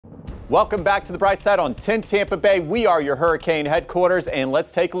Welcome back to the bright side on 10 Tampa Bay. We are your hurricane headquarters, and let's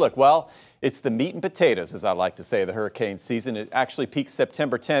take a look. Well, it's the meat and potatoes, as I like to say, of the hurricane season. It actually peaks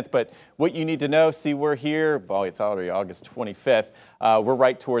September 10th, but what you need to know, see, we're here, well, it's already August 25th. We're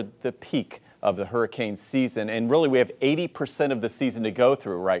right toward the peak of the hurricane season, and really we have 80% of the season to go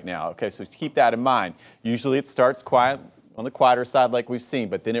through right now. Okay, so keep that in mind. Usually it starts quiet, on the quieter side like we've seen,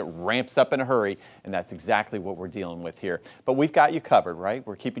 but then it ramps up in a hurry, and that's exactly what we're dealing with here. But we've got you covered, right?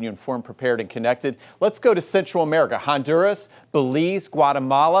 We're keeping you informed, prepared, and connected. Let's go to Central America, Honduras, Belize,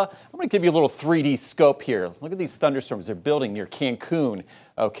 Guatemala. I'm going to give you a little 3D scope here. Look at these thunderstorms. They're building near Cancun,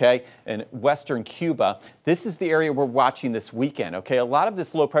 okay, and western Cuba. This is the area we're watching this weekend, okay? A lot of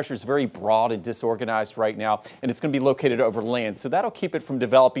this low pressure is very broad and disorganized right now, and it's going to be located over land, so that'll keep it from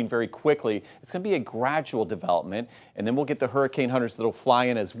developing very quickly. It's going to be a gradual development, and then we'll get the hurricane hunters that'll fly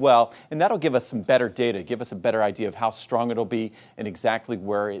in as well, and that'll give us some better data, give us a better idea of how strong it'll be and exactly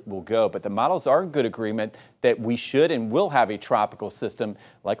where it will go. But the models are in good agreement that we should and will have a tropical system,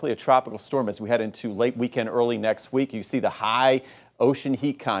 likely a tropical storm as we head into late weekend, early next week. You see the high ocean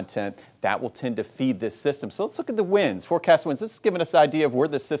heat content that will tend to feed this system. So let's look at the winds, forecast winds. This is giving us an idea of where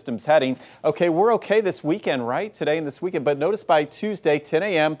the system's heading. Okay, we're okay this weekend, right? Today and this weekend, but notice by Tuesday, 10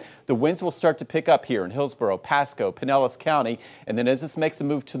 a.m., the winds will start to pick up here in Hillsborough, Pasco, Pinellas County. And then as this makes a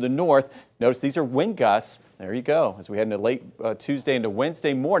move to the north, notice these are wind gusts. There you go. As we head into late Tuesday into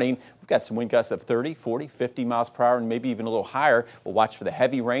Wednesday morning, we've got some wind gusts of 30, 40, 50 miles per hour and maybe even a little higher. We'll watch for the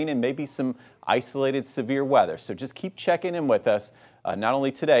heavy rain and maybe some isolated severe weather. So just keep checking in with us, not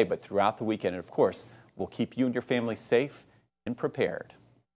only today, but throughout the weekend. And of course, we'll keep you and your family safe and prepared.